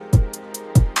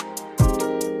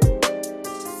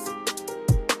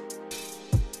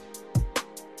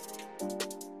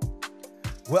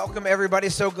Welcome, everybody.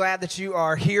 So glad that you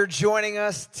are here joining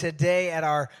us today at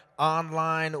our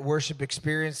online worship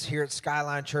experience here at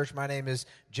Skyline Church. My name is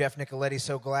Jeff Nicoletti.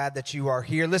 So glad that you are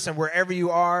here. Listen, wherever you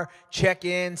are, check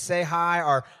in, say hi.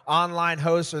 Our online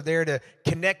hosts are there to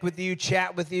connect with you,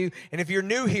 chat with you. And if you're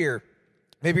new here,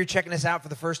 maybe you're checking us out for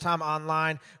the first time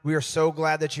online, we are so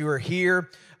glad that you are here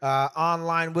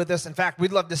online with us. In fact,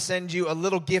 we'd love to send you a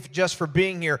little gift just for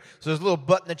being here. So there's a little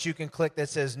button that you can click that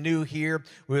says New Here.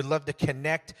 We would love to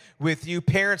connect with you.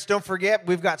 Parents, don't forget,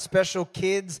 we've got special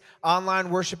kids online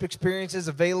worship experiences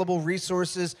available,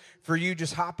 resources for you.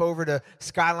 Just hop over to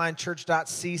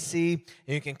skylinechurch.cc,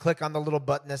 and you can click on the little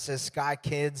button that says Sky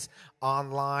Kids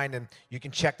Online, and you can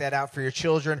check that out for your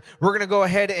children. We're going to go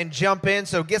ahead and jump in,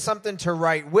 so get something to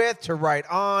write with, to write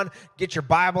on, get your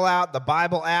Bible out, the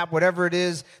Bible app, whatever it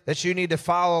is that you need to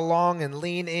follow along and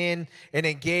lean in and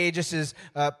engage. This is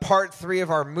part 3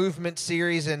 of our movement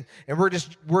series, and we're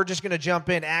just going to jump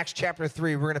in. Acts chapter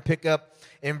 3, we're going to pick up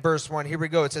in verse 1. Here we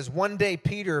go. It says, "One day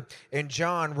Peter and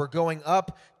John were going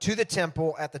up to the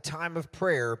temple at the time of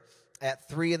prayer at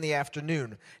 3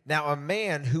 p.m. Now a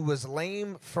man who was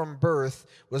lame from birth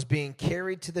was being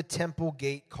carried to the temple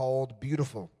gate called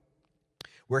Beautiful,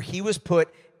 where he was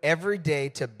put every day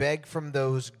to beg from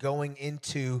those going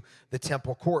into the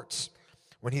temple courts.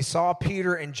 When he saw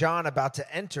Peter and John about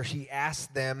to enter, he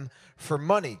asked them for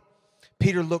money.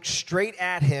 Peter looked straight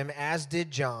at him, as did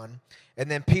John,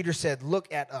 and then Peter said,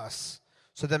 'Look at us.'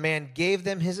 So the man gave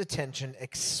them his attention,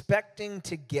 expecting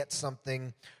to get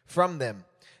something from them.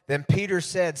 Then Peter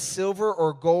said, 'Silver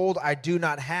or gold I do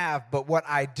not have, but what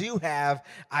I do have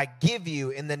I give you.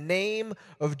 In the name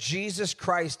of Jesus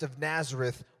Christ of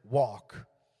Nazareth, walk.'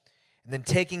 And then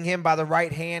taking him by the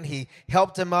right hand, he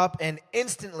helped him up, and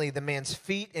instantly the man's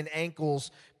feet and ankles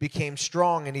became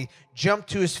strong, and he jumped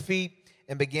to his feet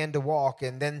and began to walk.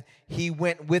 And then he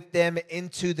went with them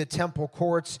into the temple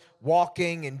courts,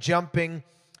 walking and jumping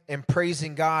and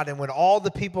praising God. And when all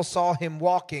the people saw him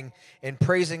walking and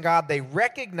praising God, they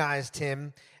recognized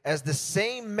him as the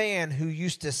same man who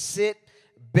used to sit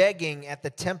begging at the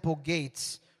temple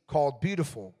gates called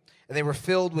Beautiful. And they were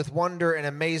filled with wonder and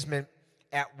amazement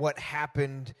at what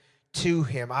happened to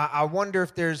him." I wonder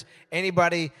if there's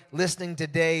anybody listening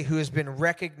today who has been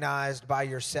recognized by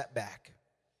your setback,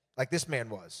 like this man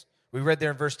was. We read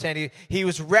there in verse 10, he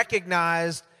was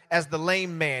recognized as the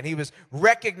lame man. He was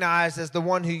recognized as the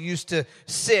one who used to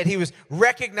sit. He was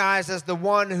recognized as the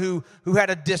one who had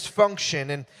a dysfunction.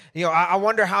 And, I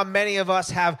wonder how many of us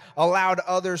have allowed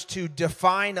others to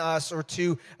define us or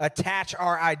to attach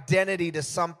our identity to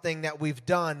something that we've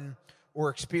done or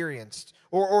experienced.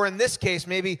 Or in this case,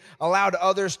 maybe allowed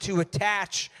others to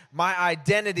attach my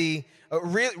identity,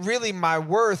 really my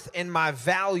worth and my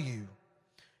value,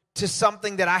 to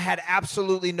something that I had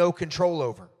absolutely no control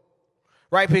over.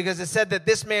 Right? Because it said that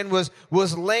this man was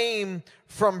lame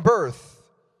from birth.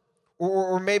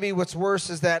 Or maybe what's worse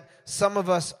is that some of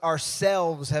us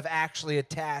ourselves have actually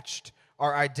attached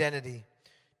our identity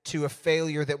to a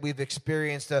failure that we've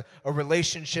experienced, a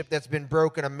relationship that's been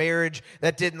broken, a marriage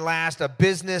that didn't last, a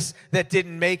business that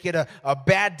didn't make it, a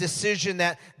bad decision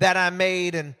that I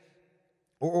made, and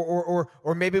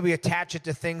or maybe we attach it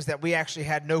to things that we actually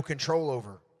had no control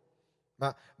over.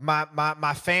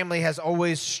 My family has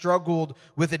always struggled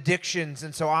with addictions,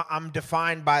 and so I'm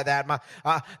defined by that.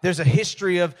 There's a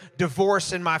history of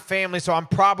divorce in my family, so I'm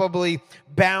probably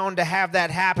bound to have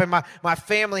that happen. My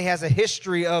family has a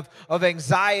history of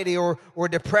anxiety or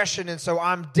depression, and so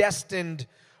I'm destined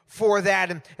for that.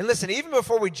 And listen, even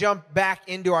before we jump back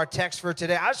into our text for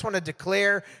today, I just want to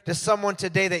declare to someone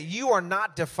today that you are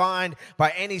not defined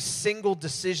by any single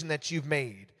decision that you've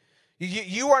made.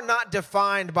 You are not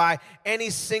defined by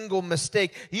any single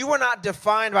mistake. You are not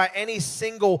defined by any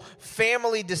single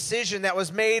family decision that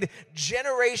was made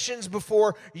generations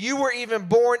before you were even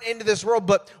born into this world.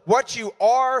 But what you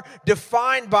are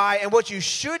defined by and what you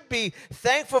should be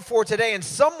thankful for today, and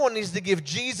someone needs to give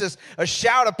Jesus a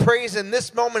shout of praise in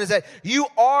this moment, is that you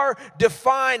are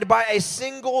defined by a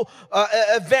single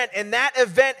event. And that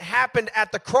event happened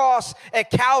at the cross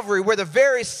at Calvary, where the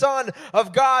very Son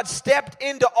of God stepped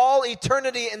into all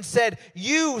eternity and said,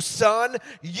 "You, son,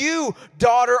 you,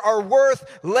 daughter, are worth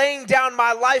laying down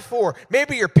my life for."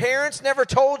 Maybe your parents never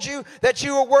told you that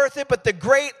you were worth it, but the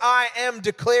great I Am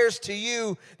declares to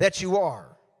you that you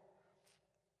are.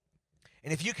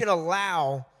 And if you can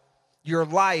allow your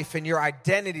life and your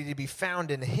identity to be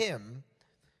found in Him,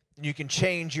 you can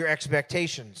change your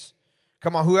expectations.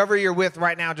 Come on, whoever you're with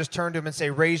right now, just turn to him and say,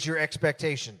 "Raise your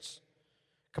expectations."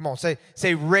 Come on, say,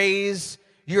 "Raise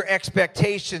your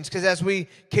expectations, because as we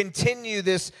continue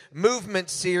this movement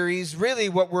series, really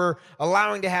what we're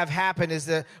allowing to have happen is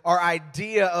that our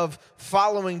idea of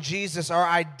following Jesus, our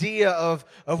idea of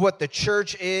what the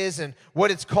church is and what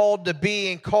it's called to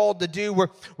be and called to do,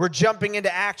 we're jumping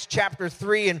into Acts chapter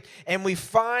 3, and we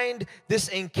find this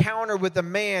encounter with a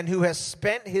man who has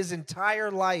spent his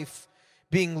entire life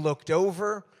being looked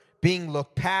over, being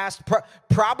looked past,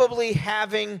 probably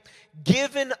having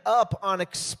given up on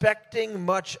expecting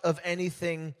much of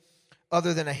anything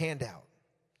other than a handout.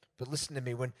 But listen to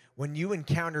me, when you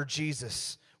encounter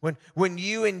Jesus, when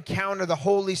you encounter the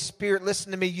Holy Spirit,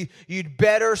 listen to me, you'd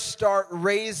better start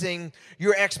raising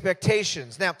your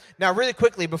expectations. Now, really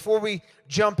quickly, before we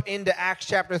jump into Acts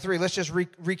chapter 3, let's just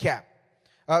recap.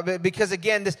 Because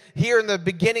again, here in the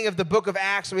beginning of the book of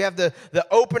Acts, we have the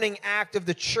opening act of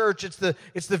the church. It's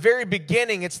the very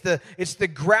beginning. It's the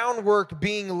groundwork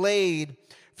being laid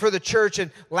for the church.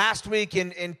 And last week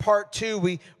in part 2,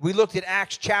 we looked at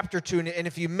Acts chapter 2. And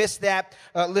if you missed that,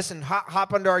 listen,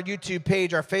 hop onto our YouTube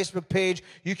page, our Facebook page.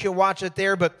 You can watch it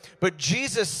there. But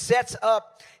Jesus sets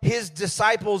up his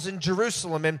disciples in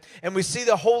Jerusalem, and we see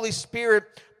the Holy Spirit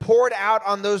poured out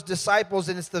on those disciples,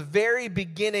 and it's the very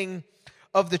beginning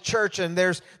of the church, and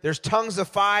there's tongues of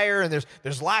fire, and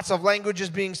there's lots of languages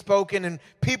being spoken, and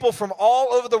people from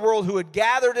all over the world who had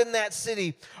gathered in that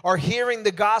city are hearing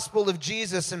the gospel of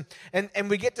Jesus, and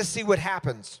we get to see what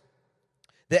happens.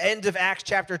 The end of Acts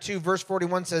chapter 2, verse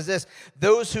 41 says this: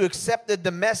 those who accepted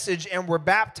the message and were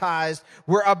baptized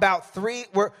were about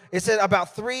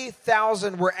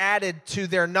 3,000 were added to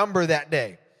their number that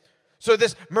day. So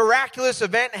this miraculous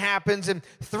event happens, and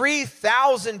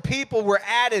 3,000 people were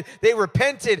added. They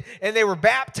repented, and they were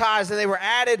baptized, and they were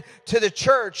added to the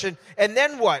church. And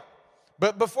then what?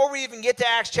 But before we even get to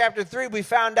Acts chapter 3, we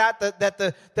found out that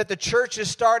the church is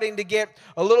starting to get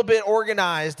a little bit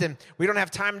organized. And we don't have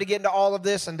time to get into all of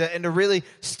this and to really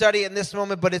study in this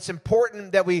moment, but it's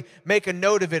important that we make a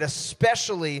note of it,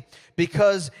 especially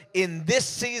because in this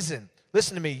season,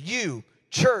 listen to me, you,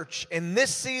 church, in this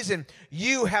season,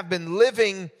 you have been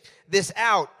living this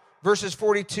out. Verses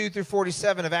 42 through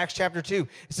 47 of Acts chapter 2.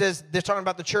 It says, they're talking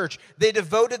about the church. They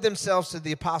devoted themselves to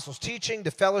the apostles' teaching, to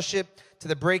fellowship, to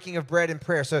the breaking of bread and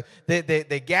prayer. So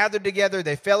they gathered together,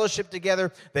 they fellowshiped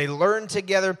together, they learned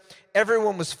together.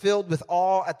 Everyone was filled with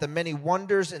awe at the many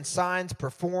wonders and signs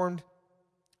performed.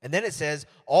 And then it says,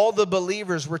 all the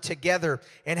believers were together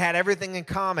and had everything in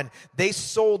common. They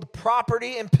sold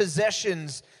property and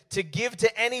possessions to give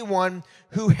to anyone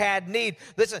who had need.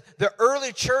 Listen, the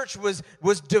early church was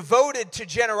devoted to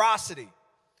generosity.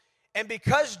 And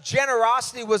because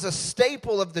generosity was a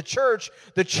staple of the church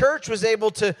was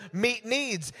able to meet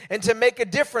needs and to make a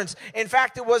difference. In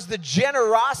fact, it was the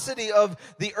generosity of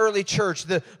the early church,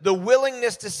 the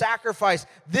willingness to sacrifice.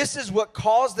 This is what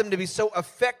caused them to be so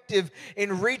effective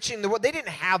in reaching the world. They didn't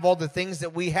have all the things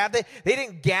that we have. They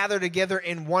didn't gather together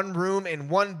in one room, in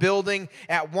one building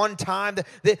at one time.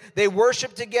 They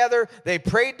worshiped together. They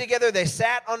prayed together. They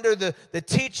sat under the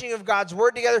teaching of God's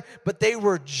word together, but they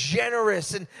were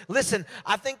generous. And listen,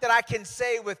 I think that I can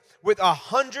say with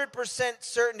 100%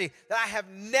 certainty that I have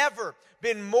never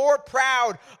been more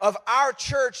proud of our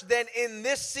church than in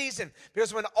this season.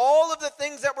 Because when all of the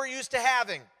things that we're used to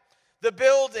having, the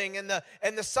building and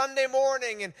the Sunday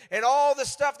morning and all the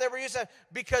stuff that we're used to,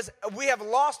 because we have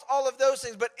lost all of those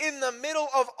things. But in the middle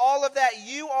of all of that,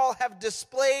 you all have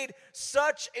displayed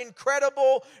such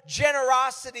incredible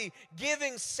generosity,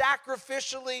 giving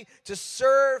sacrificially to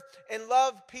serve and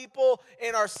love people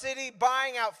in our city,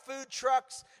 buying out food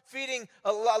trucks, feeding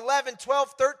 11,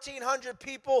 12, 1,300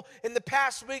 people in the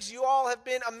past weeks. You all have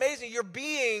been amazing.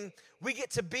 We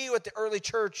get to be what the early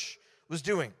church was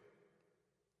doing.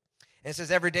 And it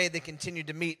says every day they continued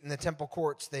to meet in the temple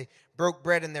courts. They broke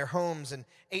bread in their homes and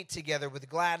ate together with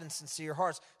glad and sincere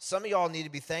hearts. Some of y'all need to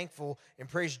be thankful and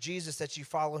praise Jesus that you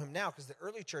follow him now, because the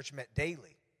early church met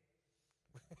daily.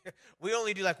 We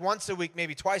only do like once a week,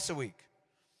 maybe twice a week.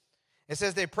 It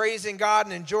says they're praising God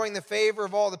and enjoying the favor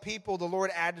of all the people. The Lord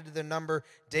added to their number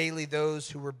daily those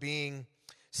who were being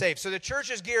saved. So the church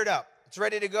is geared up. It's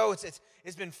ready to go. It's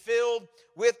been filled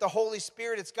with the Holy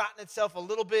Spirit. It's gotten itself a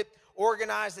little bit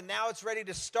organized, and now it's ready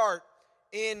to start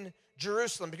in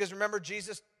Jerusalem. Because remember,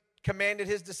 Jesus commanded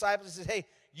his disciples, he said, hey,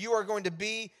 you are going to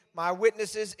be my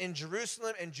witnesses in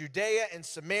Jerusalem and Judea and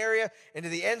Samaria and to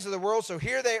the ends of the world. So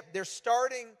here they're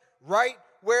starting right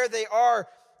where they are.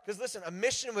 Because listen, a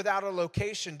mission without a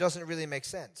location doesn't really make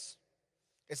sense.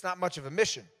 It's not much of a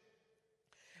mission.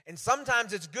 And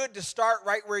sometimes it's good to start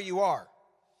right where you are.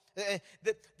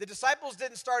 The disciples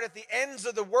didn't start at the ends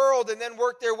of the world and then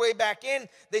work their way back in.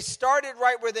 They started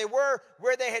right where they were,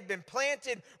 where they had been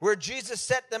planted, where Jesus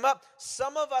set them up.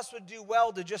 Some of us would do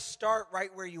well to just start right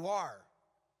where you are.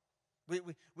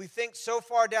 We think so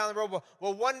far down the road,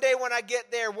 well, one day when I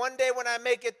get there, one day when I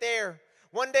make it there,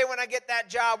 one day when I get that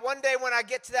job, one day when I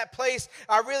get to that place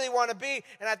I really want to be.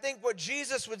 And I think what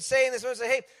Jesus would say in this moment is,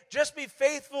 hey, just be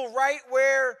faithful right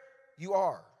where you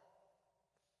are.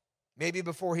 Maybe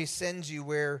before he sends you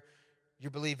where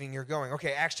you're believing you're going.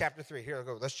 Okay, Acts chapter 3. Here we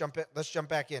go. Let's jump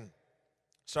back in.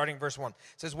 Starting verse 1. It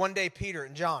says, one day Peter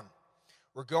and John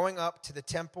were going up to the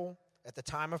temple at the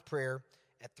time of prayer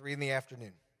at 3 p.m.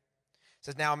 It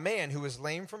says, now a man who was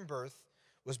lame from birth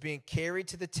was being carried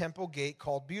to the temple gate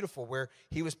called Beautiful, where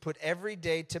he was put every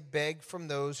day to beg from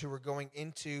those who were going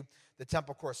into the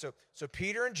temple courts. So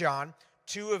Peter and John,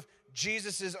 two of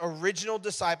Jesus' original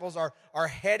disciples, are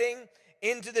heading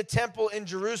into the temple in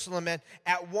Jerusalem and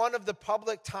at one of the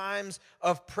public times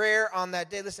of prayer on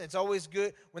that day. Listen, it's always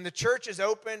good when the church is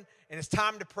open and it's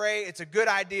time to pray. It's a good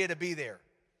idea to be there.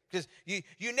 Because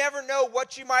you never know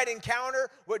what you might encounter,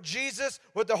 what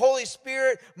the Holy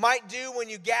Spirit might do when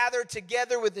you gather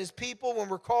together with his people, when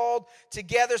we're called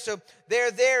together. So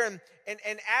they're there, and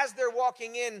as they're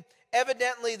walking in,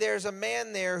 evidently there's a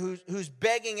man there who's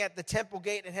begging at the temple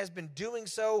gate and has been doing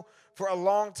so for a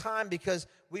long time, because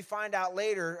we find out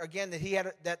later, again,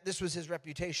 that this was his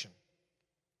reputation.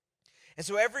 And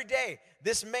so every day,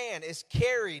 this man is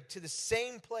carried to the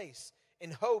same place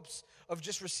in hopes of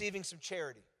just receiving some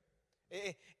charity.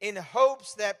 In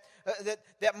hopes that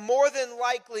more than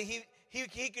likely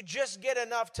he could just get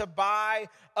enough to buy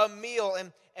a meal.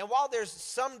 And while there's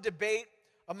some debate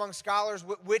among scholars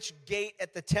which gate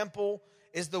at the temple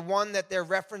is the one that they're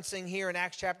referencing here in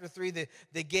Acts chapter 3,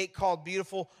 the gate called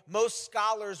Beautiful, most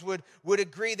scholars would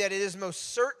agree that it is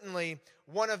most certainly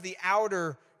one of the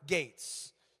outer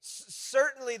gates.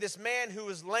 Certainly this man who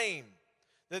was lame,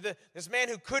 this man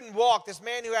who couldn't walk, this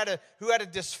man who had a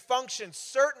dysfunction,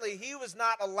 certainly he was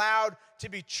not allowed to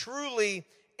be truly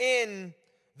in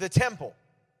the temple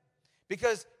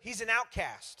because he's an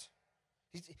outcast.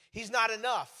 He's not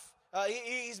enough.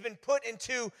 He's been put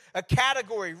into a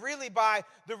category really by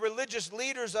the religious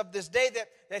leaders of this day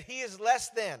that he is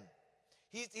less than.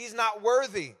 He's not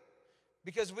worthy,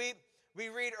 because we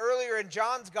read earlier in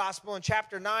John's gospel in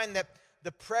chapter 9 that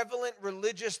the prevalent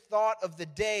religious thought of the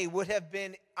day would have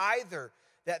been either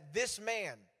that this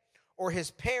man or his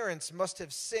parents must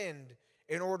have sinned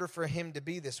in order for him to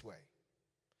be this way.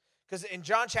 Because in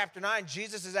John chapter 9,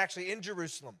 Jesus is actually in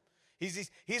Jerusalem.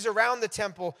 He's around the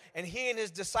temple, and he and his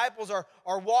disciples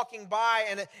are walking by,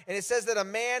 and it says that a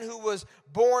man who was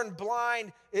born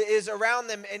blind is around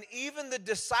them. And even the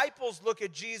disciples look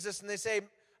at Jesus and they say,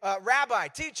 Rabbi,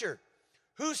 teacher,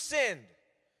 who sinned,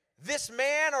 this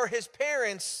man or his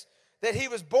parents, that he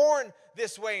was born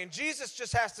this way? And Jesus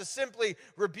just has to simply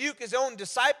rebuke his own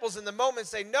disciples in the moment and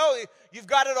say, no, you've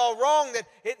got it all wrong, that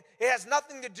it has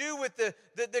nothing to do with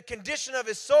the condition of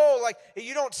his soul. Like,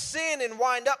 you don't sin and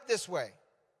wind up this way.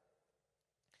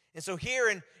 And so here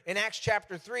in Acts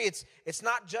chapter 3, it's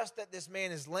not just that this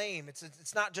man is lame.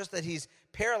 It's not just that he's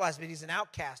paralyzed, but he's an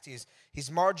outcast. He's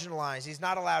marginalized. He's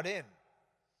not allowed in.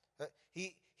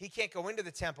 He can't go into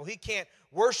the temple. He can't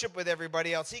worship with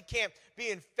everybody else. He can't be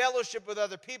in fellowship with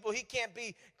other people. He can't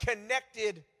be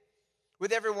connected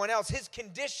with everyone else. His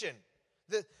condition,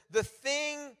 the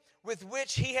thing with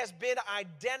which he has been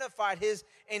identified his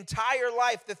entire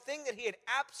life, the thing that he had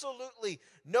absolutely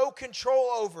no control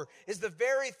over, is the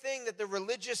very thing that the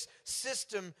religious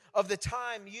system of the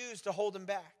time used to hold him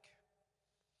back.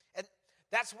 And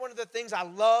that's one of the things I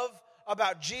love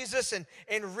about Jesus, and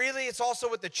really it's also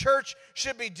what the church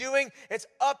should be doing. It's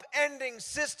upending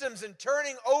systems and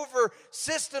turning over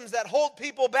systems that hold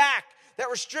people back, that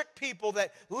restrict people,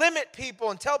 that limit people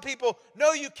and tell people,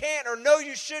 no, you can't, or no,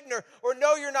 you shouldn't, or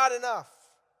no, you're not enough.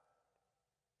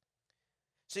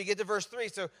 So you get to verse 3.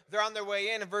 So they're on their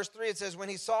way in. In verse 3 it says, when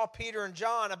he saw Peter and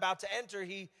John about to enter,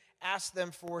 he asked them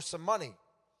for some money.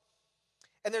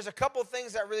 And there's a couple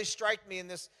things that really strike me in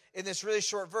this really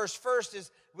short verse. First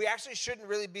is, we actually shouldn't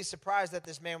really be surprised that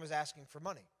this man was asking for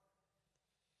money.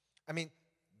 I mean,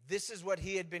 this is what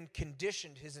he had been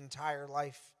conditioned his entire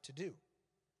life to do.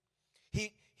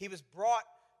 He was brought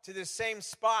to this same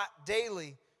spot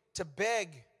daily to beg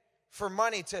for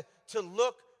money, to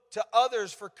look to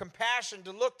others for compassion,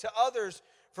 to look to others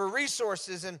for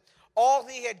resources, and all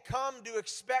he had come to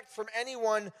expect from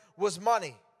anyone was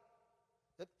money.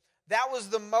 That was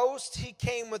the most he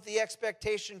came with the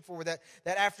expectation for, that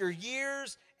after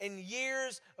years and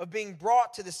years of being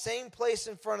brought to the same place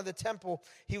in front of the temple,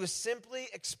 he was simply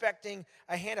expecting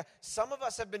a handout. Some of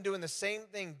us have been doing the same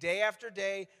thing day after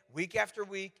day, week after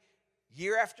week,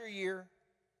 year after year,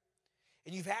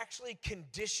 and you've actually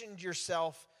conditioned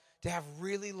yourself to have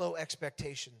really low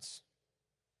expectations.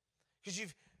 Because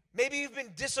maybe you've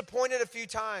been disappointed a few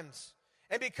times.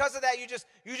 And because of that, you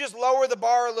just lower the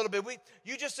bar a little bit.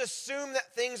 You just assume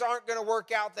that things aren't going to work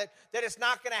out, that it's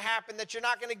not going to happen, that you're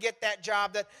not going to get that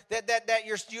job,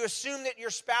 that you assume that your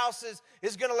spouse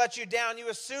is going to let you down. You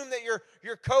assume that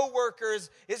your coworker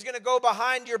is going to go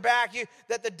behind your back.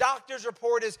 That the doctor's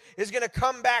report is going to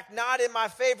come back not in my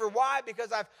favor. Why?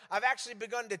 Because I've actually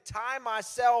begun to tie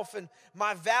myself and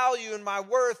my value and my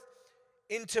worth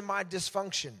into my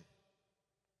dysfunction.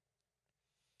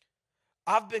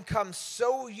 I've become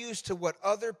so used to what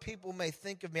other people may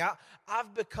think of me.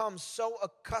 I've become so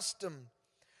accustomed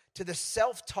to the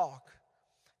self-talk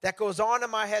that goes on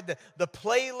in my head, the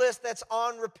playlist that's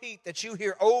on repeat that you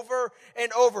hear over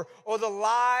and over, or the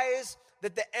lies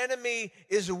that the enemy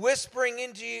is whispering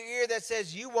into your ear that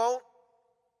says, you won't,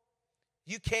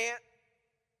 you can't,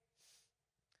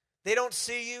 they don't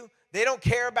see you, they don't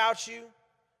care about you,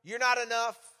 you're not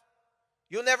enough,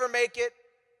 you'll never make it.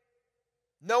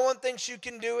 No one thinks you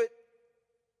can do it.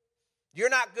 You're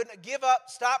not good. Give up.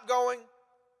 Stop going.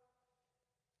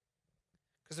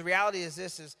 Because the reality is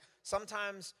this, is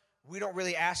sometimes we don't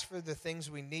really ask for the things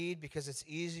we need because it's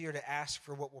easier to ask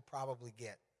for what we'll probably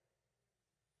get.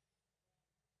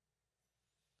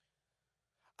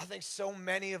 I think so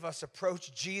many of us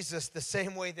approach Jesus the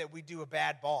same way that we do a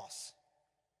bad boss.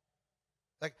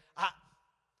 Like,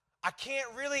 I can't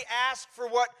really ask for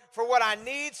what I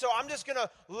need, so I'm just going to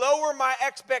lower my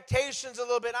expectations a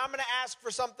little bit. I'm going to ask for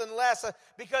something less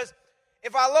because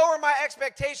if I lower my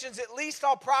expectations, at least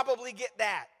I'll probably get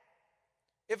that.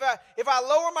 If I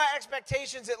lower my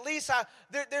expectations, at least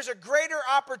there's a greater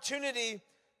opportunity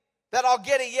that I'll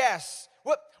get a yes.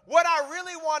 What I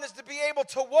really want is to be able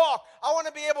to walk. I want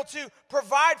to be able to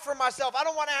provide for myself. I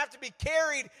don't want to have to be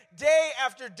carried day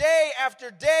after day after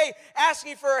day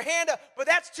asking for a handout, but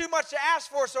that's too much to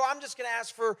ask for, so I'm just going to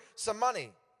ask for some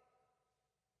money.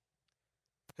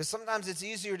 Because sometimes it's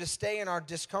easier to stay in our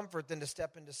discomfort than to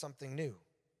step into something new.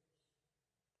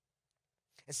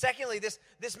 And secondly,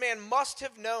 this man must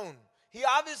have known. He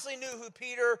obviously knew who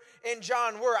Peter and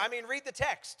John were. I mean, read the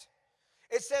text.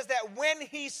 It says that when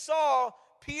he saw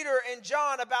Peter and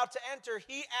John about to enter,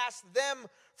 he asked them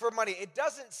for money. It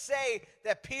doesn't say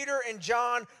that Peter and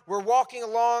John were walking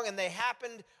along and they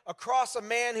happened across a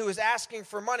man who was asking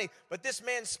for money. But this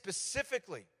man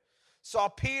specifically saw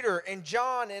Peter and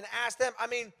John and asked them. I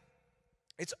mean,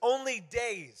 it's only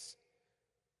days,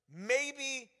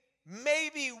 maybe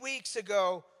weeks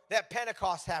ago that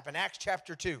Pentecost happened, Acts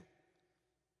chapter 2.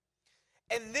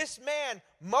 And this man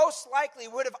most likely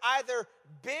would have either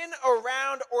been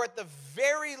around or at the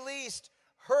very least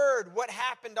heard what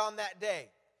happened on that day.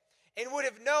 And would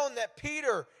have known that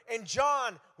Peter and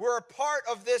John were a part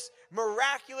of this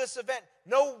miraculous event.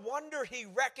 No wonder he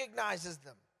recognizes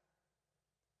them.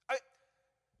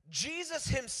 Jesus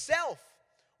himself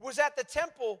was at the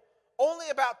temple only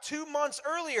about 2 months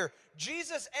earlier.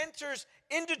 Jesus enters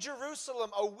into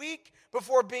Jerusalem a week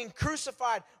before being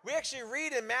crucified. We actually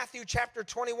read in Matthew chapter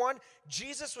 21,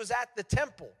 Jesus was at the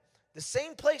temple, the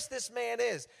same place this man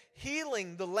is,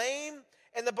 healing the lame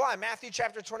and the blind. Matthew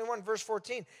chapter 21, verse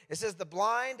 14, it says, the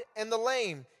blind and the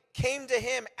lame came to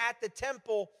him at the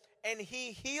temple, and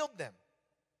he healed them.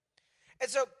 And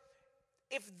so,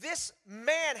 if this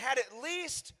man had at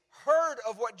least heard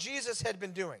of what Jesus had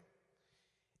been doing,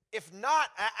 if not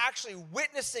actually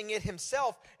witnessing it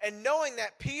himself and knowing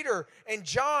that Peter and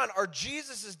John are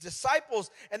Jesus' disciples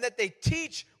and that they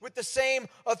teach with the same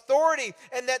authority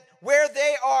and that where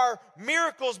they are,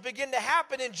 miracles begin to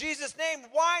happen in Jesus' name,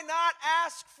 why not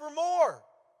ask for more?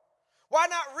 Why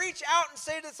not reach out and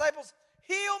say to the disciples,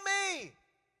 heal me?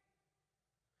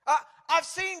 I've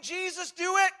seen Jesus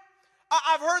do it.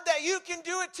 I've heard that you can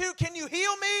do it too. Can you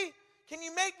heal me? Can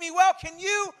you make me well? Can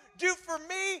you do for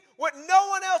me what no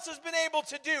one else has been able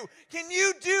to do? Can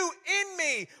you do in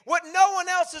me what no one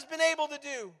else has been able to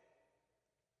do?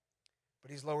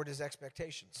 But he's lowered his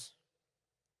expectations.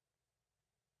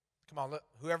 Come on, look,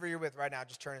 whoever you're with right now,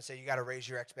 just turn and say, you got to raise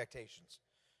your expectations.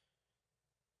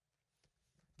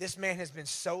 This man has been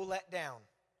so let down,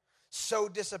 so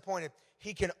disappointed,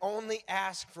 he can only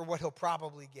ask for what he'll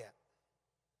probably get.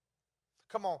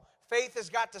 Come on. Faith has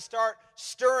got to start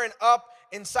stirring up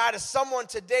inside of someone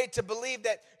today to believe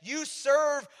that you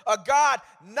serve a God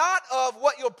not of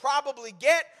what you'll probably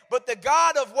get, but the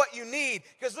God of what you need.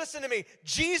 Because listen to me,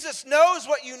 Jesus knows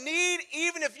what you need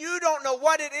even if you don't know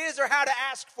what it is or how to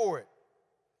ask for it.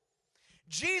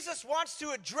 Jesus wants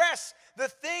to address the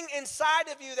thing inside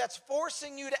of you that's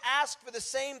forcing you to ask for the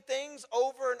same things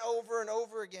over and over and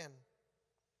over again.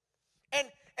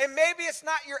 And maybe it's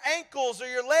not your ankles or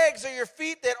your legs or your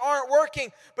feet that aren't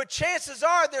working, but chances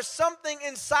are there's something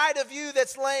inside of you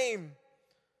that's lame.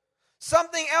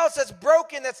 Something else that's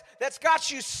broken, that's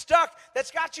got you stuck, that's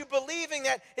got you believing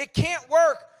that it can't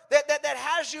work, that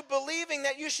has you believing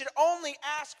that you should only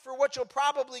ask for what you'll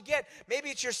probably get. Maybe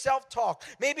it's your self-talk.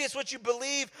 Maybe it's what you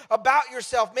believe about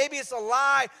yourself. Maybe it's a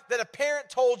lie that a parent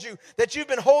told you that you've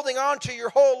been holding on to your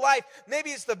whole life.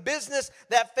 Maybe it's the business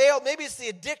that failed. Maybe it's the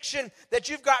addiction that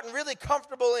you've gotten really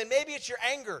comfortable in. Maybe it's your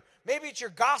anger. Maybe it's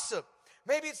your gossip.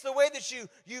 Maybe it's the way that you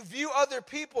view other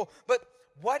people. But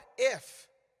what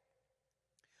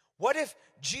if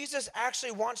Jesus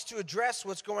actually wants to address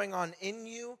what's going on in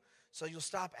you so you'll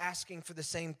stop asking for the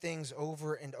same things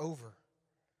over and over?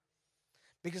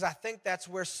 Because I think that's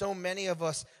where so many of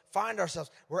us find ourselves.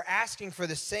 We're asking for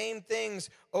the same things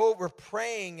over,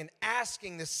 praying and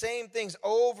asking the same things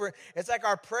over. It's like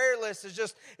our prayer list is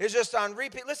just on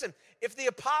repeat. Listen, if the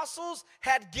apostles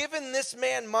had given this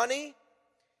man money,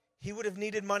 he would have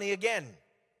needed money again.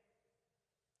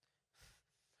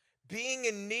 Being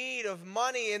in need of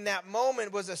money in that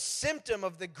moment was a symptom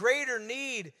of the greater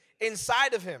need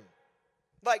inside of him.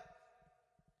 Like,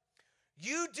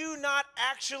 you do not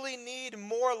actually need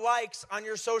more likes on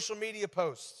your social media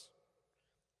posts.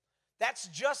 That's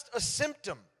just a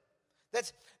symptom.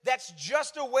 That's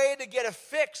just a way to get a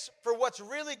fix for what's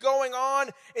really going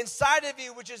on inside of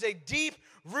you, which is a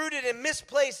deep-rooted and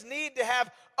misplaced need to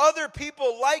have other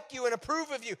people like you and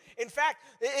approve of you. In fact,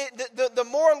 the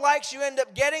more likes you end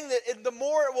up getting, the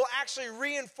more it will actually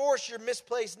reinforce your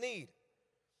misplaced need.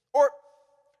 Or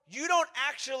you don't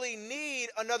actually need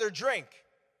another drink.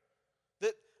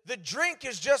 The drink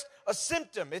is just a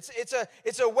symptom.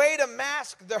 It's a way to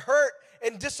mask the hurt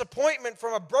and disappointment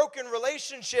from a broken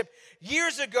relationship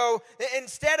years ago.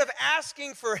 Instead of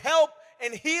asking for help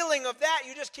and healing of that,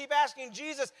 you just keep asking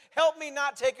Jesus, help me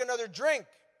not take another drink.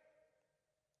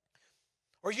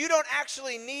 Or you don't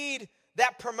actually need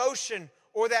that promotion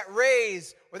or that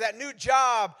raise or that new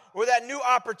job or that new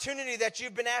opportunity that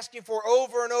you've been asking for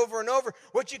over and over and over.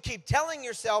 What you keep telling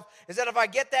yourself is that if I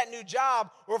get that new job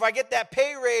or if I get that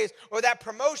pay raise or that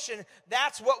promotion,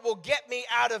 that's what will get me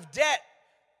out of debt.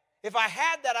 If I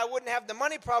had that, I wouldn't have the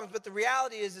money problems. But the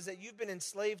reality is that you've been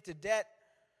enslaved to debt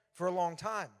for a long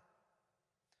time.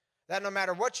 That no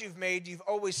matter what you've made, you've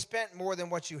always spent more than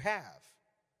what you have.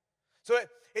 So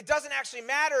it doesn't actually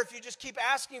matter if you just keep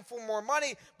asking for more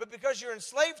money, but because you're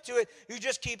enslaved to it, you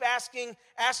just keep asking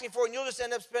for it, and you'll just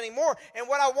end up spending more. And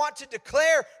what I want to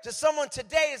declare to someone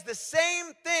today is the same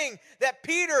thing that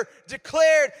Peter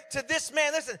declared to this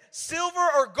man. Listen, silver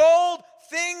or gold,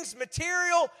 things,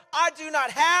 material, I do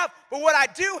not have, but what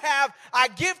I do have, I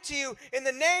give to you in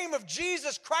the name of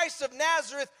Jesus Christ of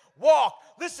Nazareth. Walk.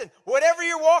 Listen, whatever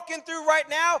you're walking through right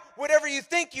now, whatever you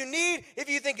think you need, if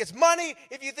you think it's money,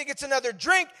 if you think it's another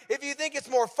drink, if you think it's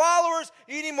more followers,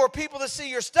 you need more people to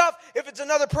see your stuff, if it's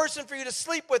another person for you to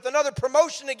sleep with, another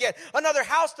promotion to get, another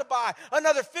house to buy,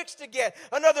 another fix to get,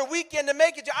 another weekend to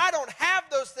make it. I don't have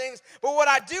those things, but what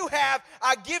I do have,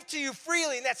 I give to you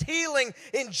freely, and that's healing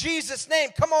in Jesus' name.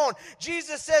 Come on.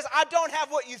 Jesus says, I don't have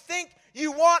what you think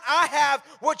you want, I have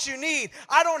what you need.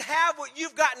 I don't have what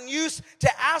you've gotten used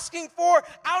to asking for.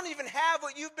 I don't even have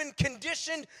what you've been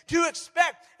conditioned to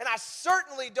expect. And I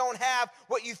certainly don't have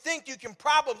what you think you can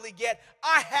probably get.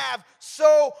 I have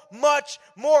so much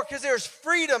more because there's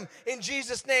freedom in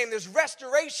Jesus' name. There's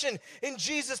restoration in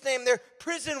Jesus' name. There are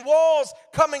prison walls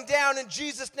coming down in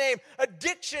Jesus' name.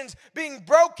 Addictions being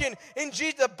broken in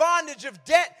Jesus. The bondage of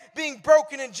debt being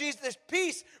broken in Jesus. There's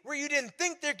peace where you didn't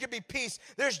think there could be peace.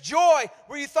 There's joy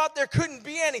where you thought there couldn't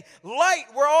be any. Light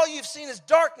where all you've seen is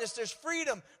darkness. There's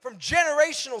freedom from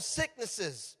generational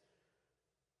sicknesses.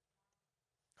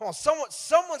 Come on,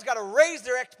 someone's got to raise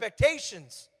their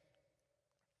expectations.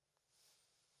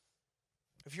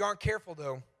 If you aren't careful,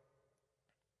 though,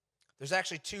 there's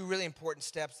actually two really important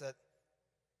steps that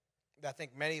I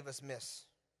think many of us miss.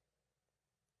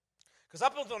 Because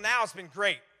up until now, it's been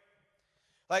great.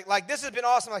 Like this has been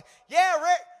awesome. Like, yeah,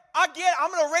 Rick, I get it.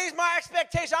 I'm going to raise my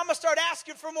expectation. I'm going to start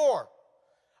asking for more.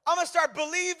 I'm going to start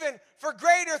believing for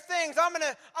greater things. I'm going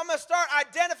to start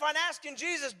identifying, asking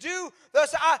Jesus,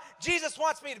 Jesus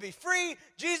wants me to be free.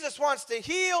 Jesus wants to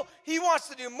heal. He wants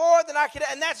to do more than I can.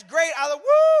 And that's great.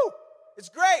 Woo! It's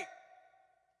great.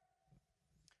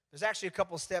 There's actually a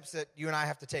couple of steps that you and I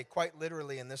have to take quite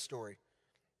literally in this story,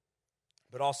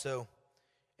 but also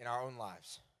in our own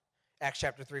lives. Acts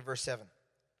chapter 3, verse 7.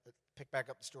 Let's pick back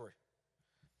up the story.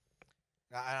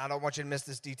 Now, I don't want you to miss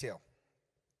this detail.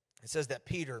 It says that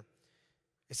Peter,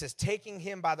 taking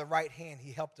him by the right hand,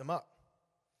 he helped him up.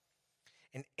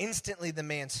 And instantly the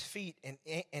man's feet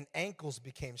and ankles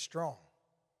became strong.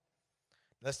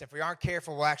 Listen, if we aren't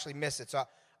careful, we'll actually miss it. So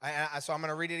I'm going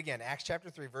to read it again. Acts chapter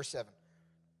 3, verse 7.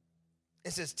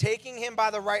 It says, taking him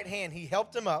by the right hand, he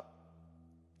helped him up.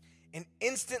 And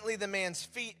instantly the man's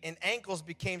feet and ankles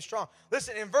became strong.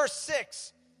 Listen, in verse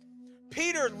 6,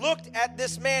 Peter looked at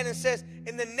this man and says,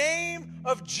 in the name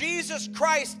of Jesus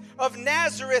Christ of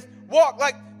Nazareth, walk.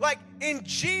 Like in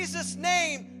Jesus'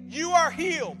 name, you are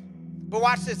healed. But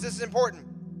watch this is important.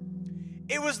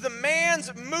 It was the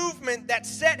man's movement that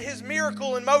set his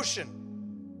miracle in motion.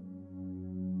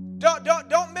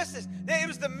 Don't miss this. It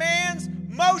was the man's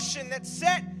motion that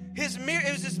set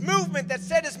it was his movement that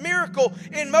set his miracle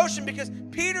in motion, because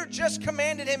Peter just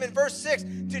commanded him in verse 6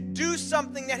 to do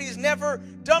something that he's never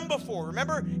done before.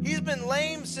 Remember, he's been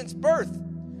lame since birth.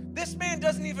 This man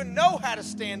doesn't even know how to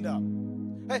stand up.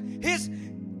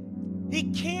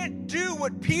 He can't do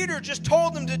what Peter just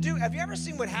told him to do. Have you ever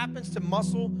seen what happens to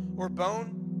muscle or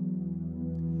bone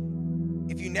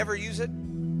if you never use it?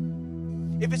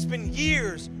 If it's been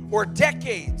years or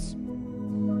decades,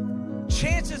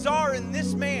 chances are in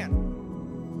this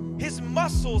man, his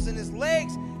muscles and his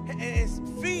legs and his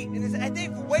feet and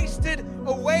they've wasted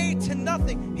away to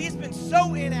nothing. He's been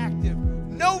so inactive,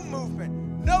 no movement,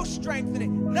 no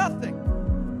strengthening, nothing.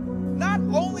 Not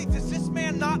only does this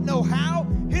man not know how,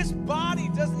 his body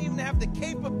doesn't even have the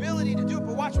capability to do it,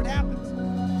 but watch what happens.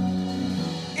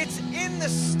 It's in the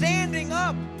standing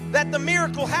up that the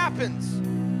miracle happens.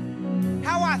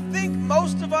 How I think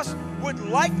most of us would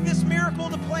like this miracle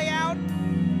to play out,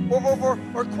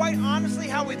 or quite honestly,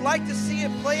 how we'd like to see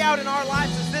it play out in our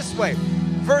lives is this way.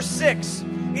 Verse 6,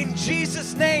 in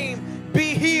Jesus' name,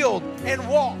 be healed and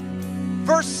walk.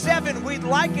 Verse 7, we'd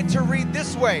like it to read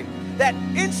this way, that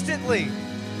instantly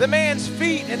the man's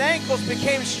feet and ankles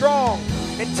became strong,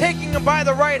 and taking him by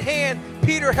the right hand,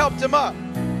 Peter helped him up.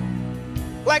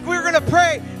 Like we're going to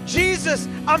pray, Jesus,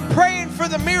 I'm praying for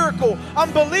the miracle.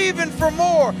 I'm believing for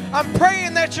more. I'm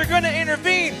praying that you're going to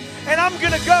intervene, and I'm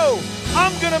going to go.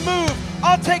 I'm going to move.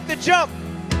 I'll take the jump,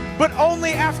 but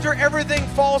only after everything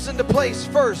falls into place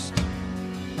first.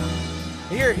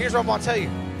 Here's what I'm going to tell you.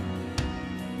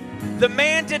 The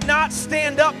man did not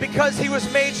stand up because he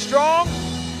was made strong.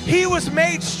 He was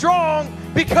made strong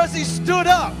because he stood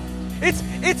up.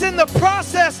 It's in the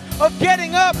process of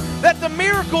getting up that the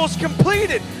miracle is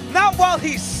completed. Not while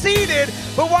he's seated,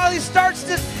 but while he starts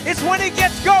this. It's when he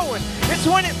gets going. It's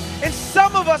when and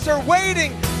some of us are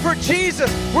waiting for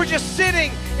Jesus. We're just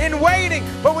sitting and waiting,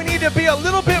 but we need to be a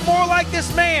little bit more like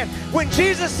this man. When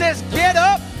Jesus says, get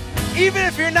up, even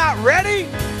if you're not ready,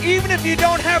 even if you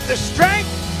don't have the strength,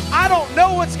 I don't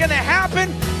know what's going to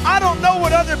happen. I don't know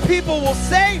what other people will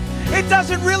say. It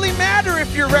doesn't really matter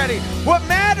if you're ready. What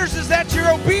matters is that you're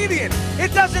obedient.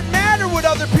 It doesn't matter what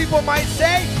other people might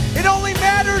say. It only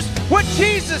matters what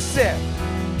Jesus said.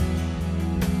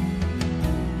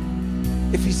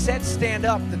 If he said stand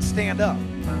up, then stand up.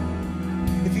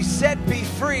 If he said be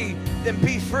free, then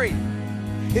be free.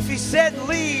 If he said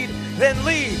lead, then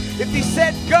lead. If he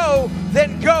said go,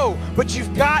 then go. But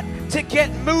you've got to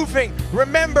get moving.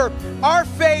 Remember, our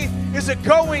faith is a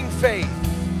going faith.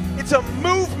 It's a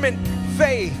movement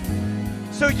faith.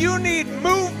 So you need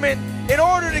movement in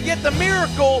order to get the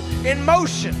miracle in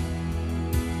motion.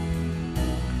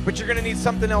 But you're going to need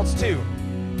something else too.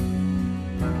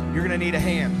 You're going to need a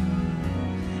hand.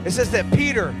 It says that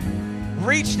Peter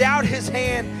reached out his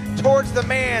hand towards the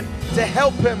man to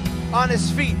help him on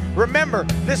his feet. Remember,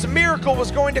 this miracle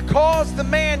was going to cause the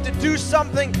man to do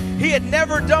something he had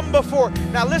never done before.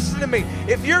 Now listen to me.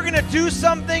 If you're going to do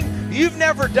something you've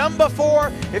never done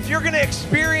before, if you're going to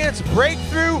experience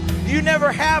breakthrough you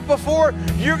never have before,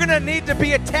 you're going to need to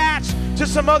be attached to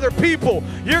some other people.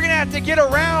 You're going to have to get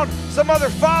around some other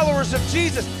followers of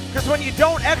Jesus, because when you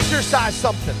don't exercise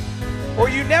something, or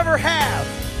you never have,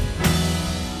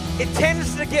 it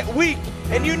tends to get weak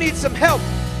and you need some help.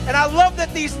 And I love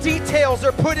that these details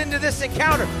are put into this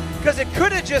encounter, because it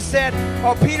could have just said,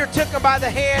 oh, Peter took him by the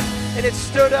hand and it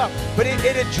stood up. But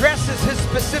it addresses his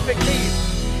specific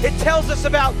needs. It tells us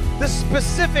about the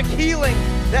specific healing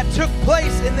that took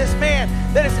place in this man,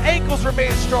 that his ankles were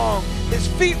made strong, his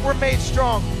feet were made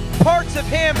strong. Parts of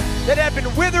him that had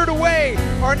been withered away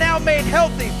are now made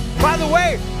healthy. By the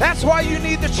way, that's why you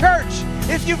need the church.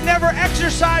 If you've never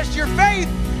exercised your faith,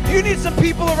 you need some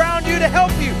people around you to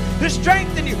help you, to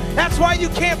strengthen you. That's why you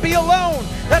can't be alone.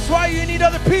 That's why you need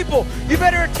other people. You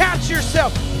better attach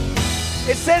yourself.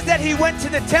 It says that he went to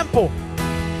the temple.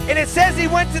 And it says he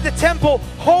went to the temple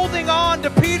holding on to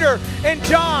Peter and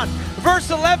John.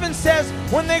 Verse 11 says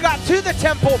when they got to the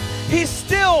temple, he's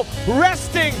still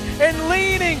resting and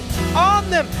leaning on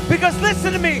them. Because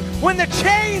listen to me, when the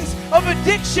chains of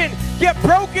addiction get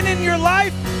broken in your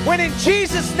life, when in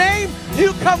Jesus' name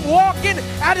you come walking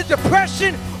out of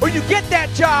depression, or you get that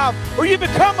job, or you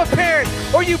become a parent,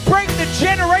 or you break the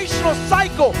generational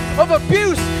cycle of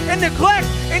abuse and neglect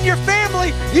in your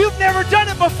family, you've never done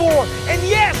it before. And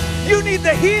yes, you need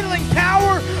the healing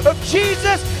power of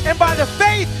Jesus, and by the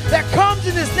faith that comes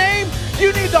in his name,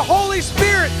 you need the Holy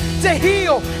Spirit to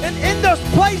heal and in those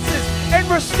places and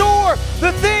restore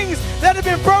the things that have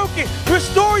been broken.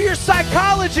 Restore your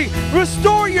psychology,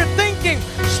 restore your thinking,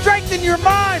 strengthen your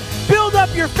mind, build up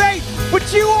your faith.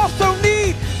 But you also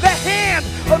need the hand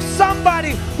of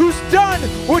somebody who's done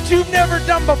what you've never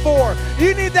done before.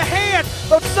 You need the hand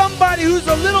of somebody who's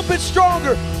a little bit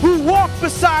stronger, who will walk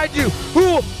beside you, who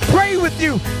will pray with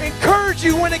you, encourage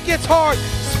you when it gets hard,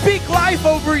 speak life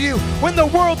over you when the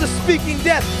world is speaking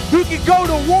death, who can go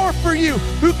to war for you,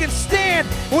 who can stand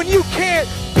when you can't,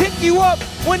 pick you up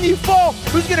when you fall,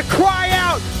 who's going to cry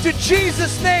out to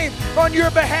Jesus' name on your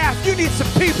behalf. You need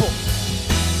some people.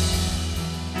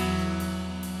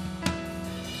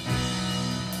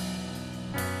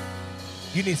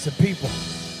 You need some people.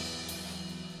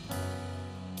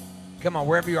 Come on,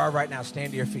 wherever you are right now,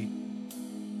 stand to your feet.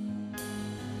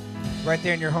 Right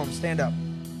there in your home, stand up.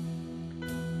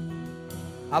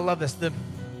 I love this.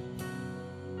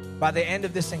 By the end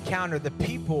of this encounter, the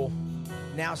people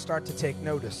now start to take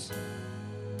notice.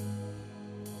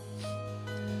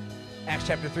 Acts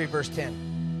chapter 3, verse 10.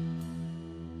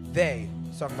 They,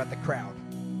 talking about the crowd,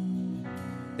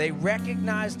 they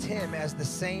recognized him as the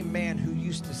same man who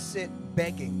used to sit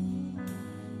begging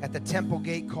at the temple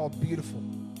gate called Beautiful.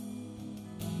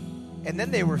 And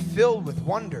then they were filled with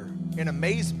wonder and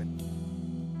amazement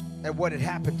at what had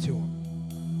happened to him.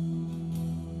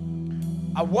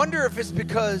 I wonder if it's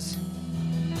because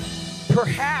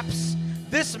perhaps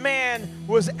this man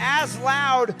was as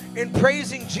loud in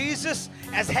praising Jesus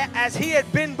as he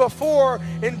had been before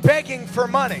in begging for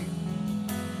money.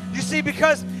 You see,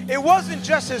 because it wasn't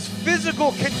just his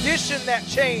physical condition that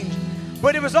changed,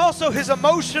 but it was also his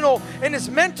emotional and his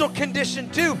mental condition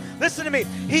too. Listen to me.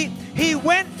 He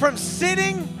went from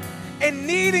sitting and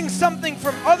needing something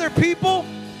from other people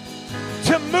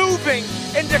to moving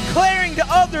and declaring to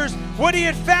others what he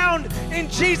had found in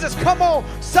Jesus. Come on,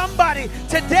 somebody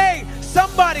today,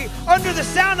 somebody under the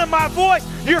sound of my voice,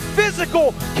 your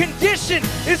physical condition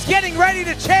is getting ready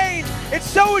to change, and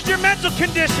so is your mental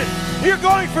condition. You're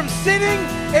going from sitting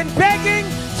and begging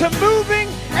to moving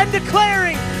and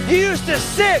declaring. You used to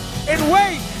sit and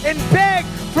wait and beg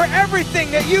for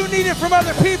everything that you needed from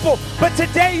other people, but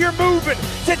today you're moving.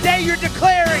 Today you're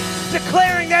declaring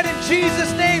that in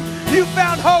Jesus' name you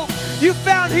found hope, you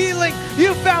found healing,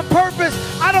 you found purpose.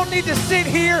 I don't need to sit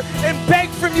here and beg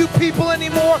from you people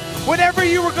anymore. Whatever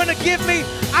you were going to give me,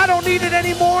 I don't need it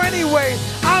anymore anyway.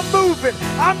 I'm moving,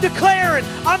 I'm declaring,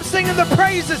 I'm singing the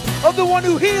praises of the one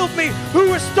who healed me,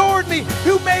 who restored me,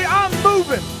 I'm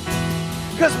moving.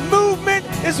 Because movement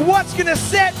is what's going to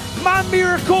set my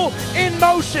miracle in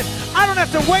motion. I don't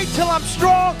have to wait till I'm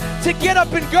strong to get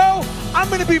up and go. I'm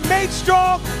going to be made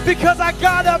strong because I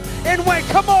got up and went.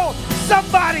 Come on,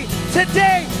 somebody,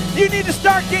 today you need to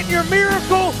start getting your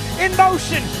miracle in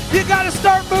motion. You got to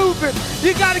start moving.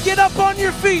 You got to get up on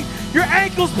your feet. Your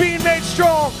ankles being made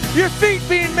strong, your feet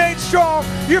being made strong,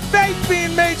 your faith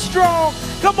being made strong.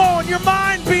 Come on, your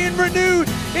mind being renewed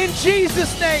in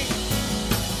Jesus' name.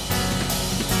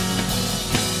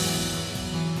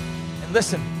 And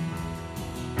listen,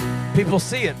 people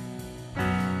see it.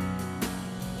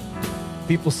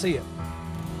 People see it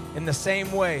in the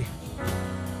same way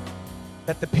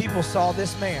that the people saw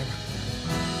this man.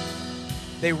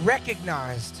 They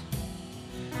recognized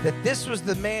that this was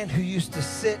the man who used to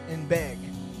sit and beg.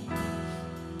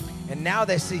 And now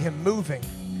they see him moving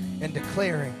and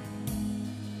declaring.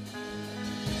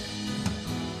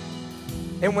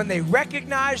 And when they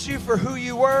recognize you for who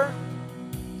you were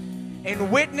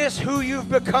and witness who you've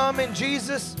become in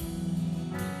Jesus,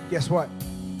 guess what?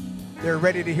 They're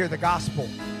ready to hear the gospel.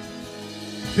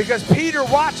 Because Peter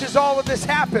watches all of this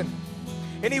happen.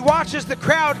 And he watches the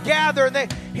crowd gather,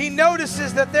 and he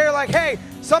notices that they're like, hey,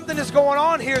 something is going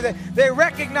on here. They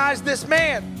recognize this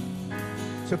man.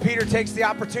 So Peter takes the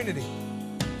opportunity.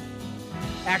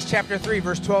 Acts chapter 3,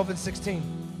 verse 12 and 16.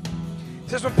 It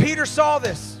says, when Peter saw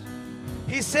this,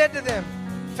 he said to them,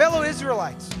 fellow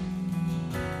Israelites,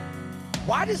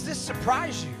 why does this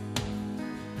surprise you?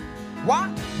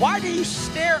 Why do you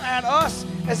stare at us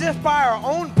as if by our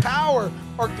own power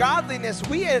or godliness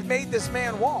we had made this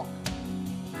man walk?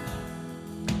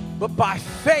 But by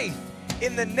faith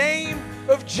in the name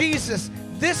of Jesus,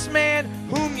 this man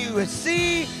whom you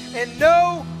see and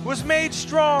know was made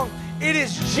strong. It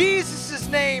is Jesus'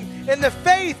 name and the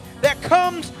faith that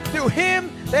comes through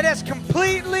him that has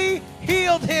completely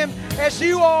healed him, as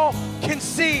you all can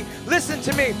see. Listen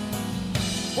to me.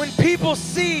 When people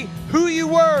see who you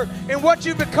were and what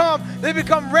you become, they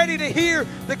become ready to hear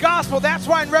the gospel. That's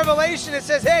why in Revelation it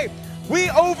says, hey, we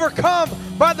overcome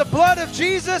by the blood of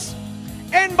Jesus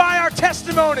and by our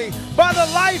testimony, by the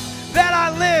life that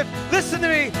I live. Listen to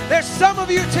me. There's some of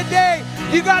you today,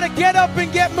 you got to get up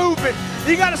and get moving.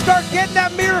 You got to start getting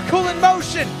that miracle in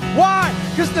motion. Why?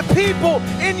 Because the people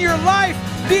in your life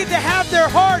need to have their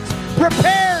hearts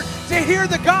prepared to hear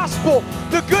the gospel,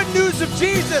 the good news of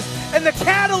Jesus. And the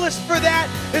catalyst for that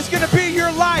is going to be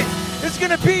your life. It's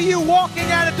going to be you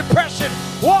walking out of depression,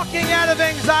 walking out of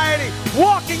anxiety,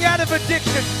 walking out of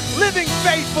addiction, living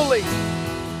faithfully.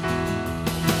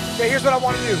 Okay, here's what I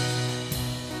want to do.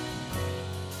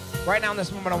 Right now in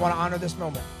this moment, I want to honor this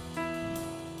moment.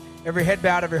 Every head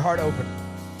bowed, every heart open.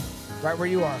 Right where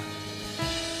you are.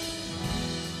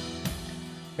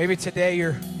 Maybe today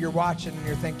you're watching and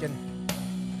you're thinking,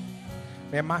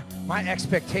 man, my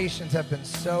expectations have been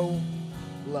so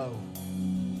low.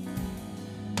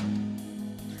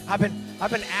 I've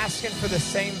been asking for the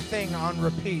same thing on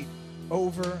repeat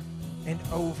over and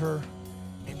over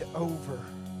and over.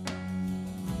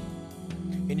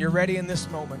 And you're ready in this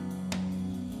moment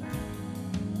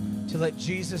to let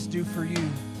Jesus do for you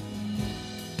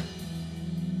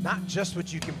not just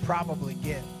what you can probably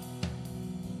get,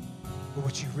 but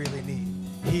what you really need.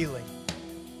 Healing,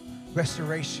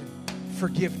 restoration,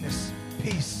 forgiveness,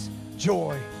 peace,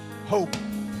 joy, hope,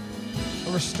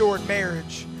 a restored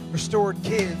marriage, restored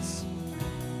kids,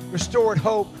 restored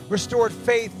hope, restored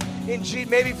faith in Jesus.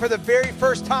 Maybe for the very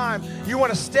first time, you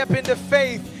want to step into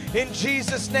faith in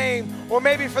Jesus' name. Or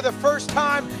maybe for the first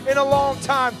time in a long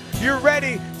time, you're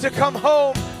ready to come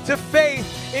home to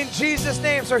faith in Jesus'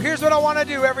 name. So here's what I want to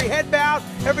do. Every head bowed,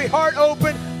 every heart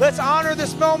open. Let's honor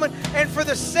this moment. And for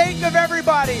the sake of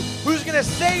everybody who's going to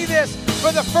say this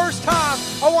for the first time,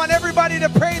 I want everybody to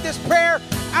pray this prayer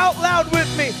out loud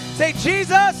with me. Say,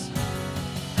 Jesus,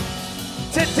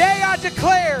 today I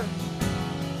declare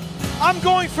I'm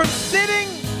going from sitting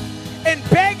and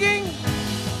begging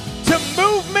to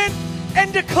movement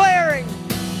and declaring,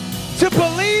 to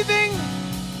believing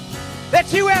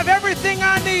that you have everything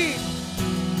I need,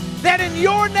 that in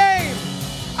your name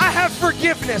I have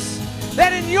forgiveness,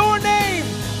 that in your name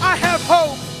I have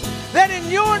hope, that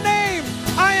in your name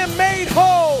I am made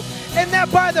whole, and that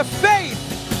by the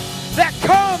faith that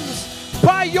comes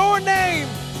by your name,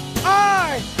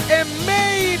 I am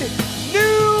made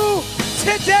new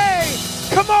today.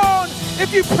 Come on,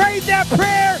 if you prayed that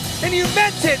prayer and you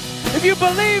meant it, if you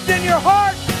believed in your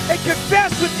heart and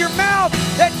confessed with your mouth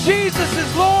that Jesus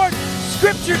is Lord,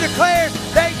 Scripture declares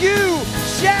that you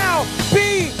shall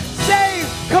be saved.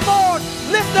 Come on,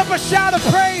 lift up a shout of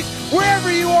praise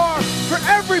wherever you are for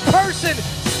every person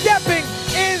stepping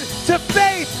into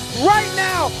faith right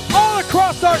now, all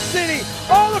across our city,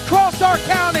 all across our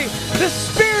county. The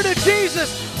Spirit of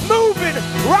Jesus moving,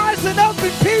 rising up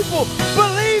in people,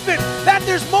 believing that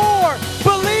there's more,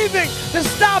 believing to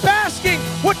stop asking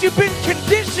what you've been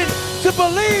conditioned to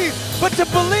believe, but to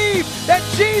believe that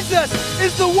Jesus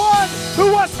is the one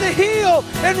who wants to heal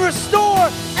and restore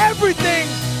everything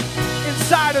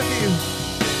inside of you.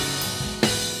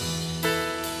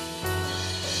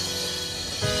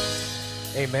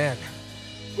 Amen.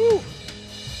 Woo.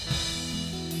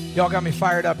 Y'all got me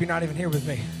fired up. You're not even here with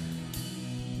me.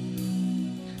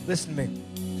 Listen to me.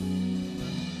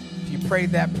 If you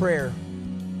prayed that prayer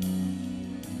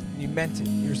and you meant it,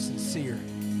 you're sincere,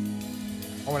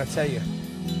 I want to tell you,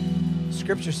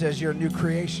 Scripture says you're a new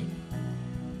creation.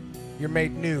 You're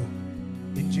made new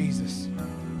in Jesus.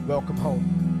 Welcome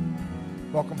home.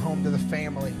 Welcome home to the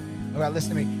family. Oh God,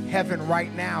 listen to me. Heaven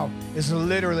right now is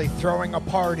literally throwing a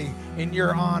party in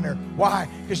your honor. Why?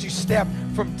 Because you stepped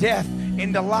from death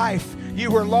into life.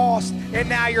 You were lost, and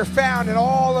now you're found, and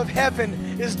all of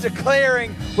heaven is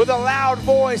declaring with a loud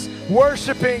voice,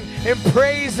 worshiping and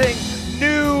praising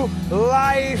new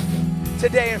life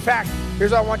today. In fact,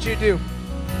 Here's what I want you to do.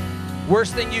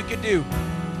 Worst thing you could do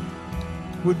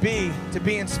would be to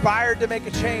be inspired to make a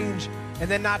change and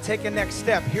then not take a next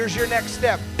step. Here's your next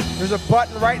step. There's a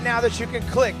button right now that you can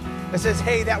click that says,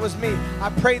 hey, that was me.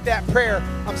 I prayed that prayer.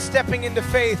 I'm stepping into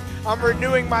faith. I'm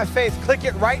renewing my faith. Click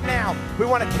it right now. We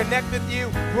want to connect with you.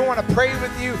 We want to pray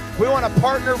with you. We want to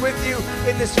partner with you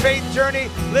in this faith journey.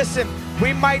 Listen,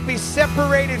 we might be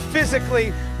separated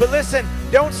physically, but listen,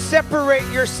 don't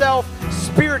separate yourself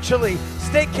spiritually.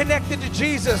 Stay connected to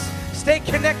Jesus. Stay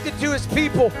connected to his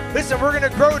people. Listen, we're going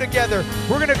to grow together.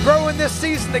 We're going to grow in this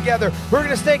season together. We're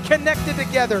going to stay connected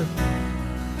together.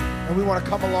 And we want to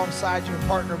come alongside you and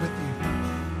partner with you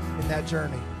in that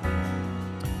journey.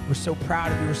 We're so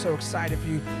proud of you. We're so excited for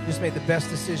you. You just made the best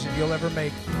decision you'll ever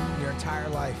make in your entire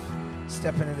life,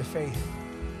 stepping into faith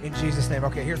in Jesus' name.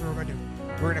 Okay, here's what we're going to do.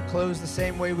 We're going to close the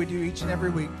same way we do each and every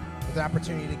week with the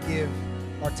opportunity to give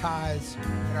our tithes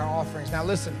and our offerings. Now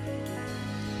listen,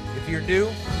 if you're new,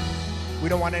 we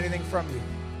don't want anything from you.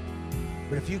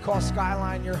 But if you call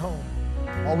Skyline your home,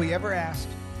 all we ever ask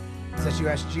is that you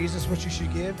ask Jesus what you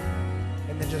should give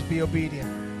and then just be obedient.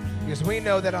 Because we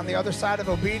know that on the other side of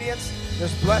obedience,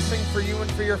 there's blessing for you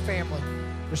and for your family.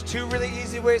 There's two really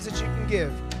easy ways that you can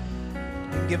give.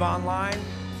 You can give online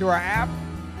through our app.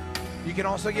 You can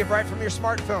also give right from your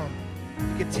smartphone.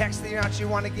 You can text the amount you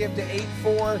want to give to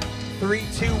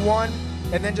 84321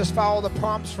 and then just follow the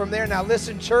prompts from there. Now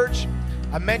listen, church,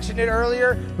 I mentioned it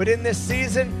earlier, but in this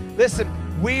season, listen,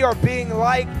 we are being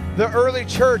like the early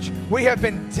church. We have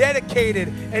been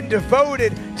dedicated and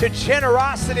devoted to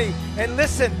generosity. And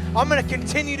listen, I'm going to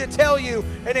continue to tell you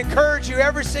and encourage you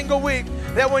every single week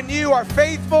that when you are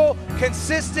faithful,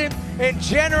 consistent, and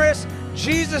generous,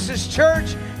 Jesus'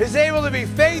 church is able to be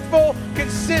faithful,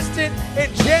 consistent,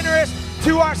 and generous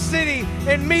to our city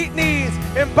and meet needs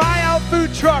and buy out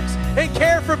food trucks and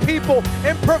care for people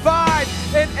and provide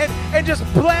and just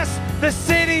bless the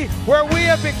city where we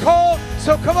have been called.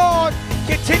 So come on,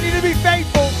 continue to be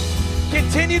faithful,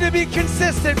 continue to be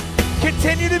consistent,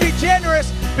 continue to be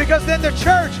generous, because then the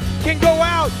church can go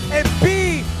out and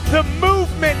be the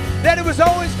movement that it was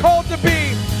always called to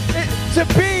be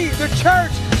the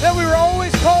church that we were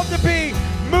always called to be,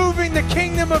 moving the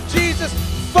kingdom of Jesus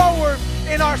forward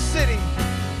in our city.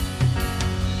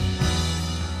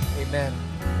 Amen.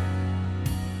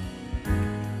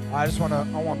 I want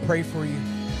to pray for you,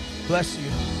 bless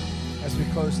you as we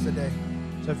close today.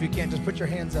 So if you can, just put your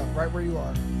hands up right where you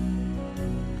are.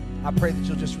 I pray that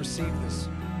you'll just receive this.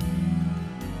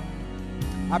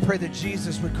 I pray that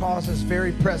Jesus would cause his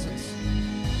very presence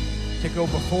to go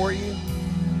before you,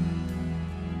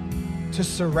 to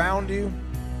surround you,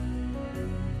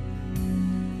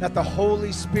 that the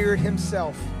Holy Spirit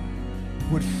himself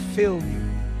would fill you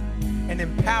and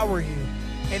empower you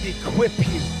and equip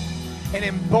you and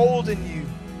embolden you,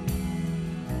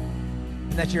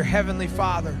 and that your heavenly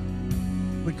Father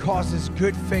would cause his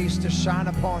good face to shine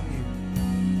upon you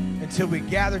until we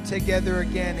gather together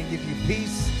again and give you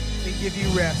peace and give you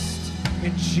rest.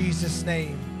 In Jesus'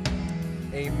 name,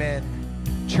 amen.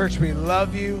 Church, we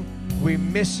love you. We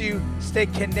miss you. Stay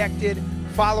connected.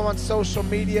 Follow on social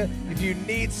media. If you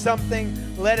need something,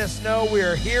 let us know. We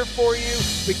are here for you.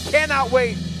 We cannot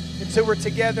wait until we're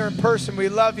together in person. We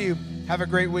love you. Have a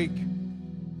great week.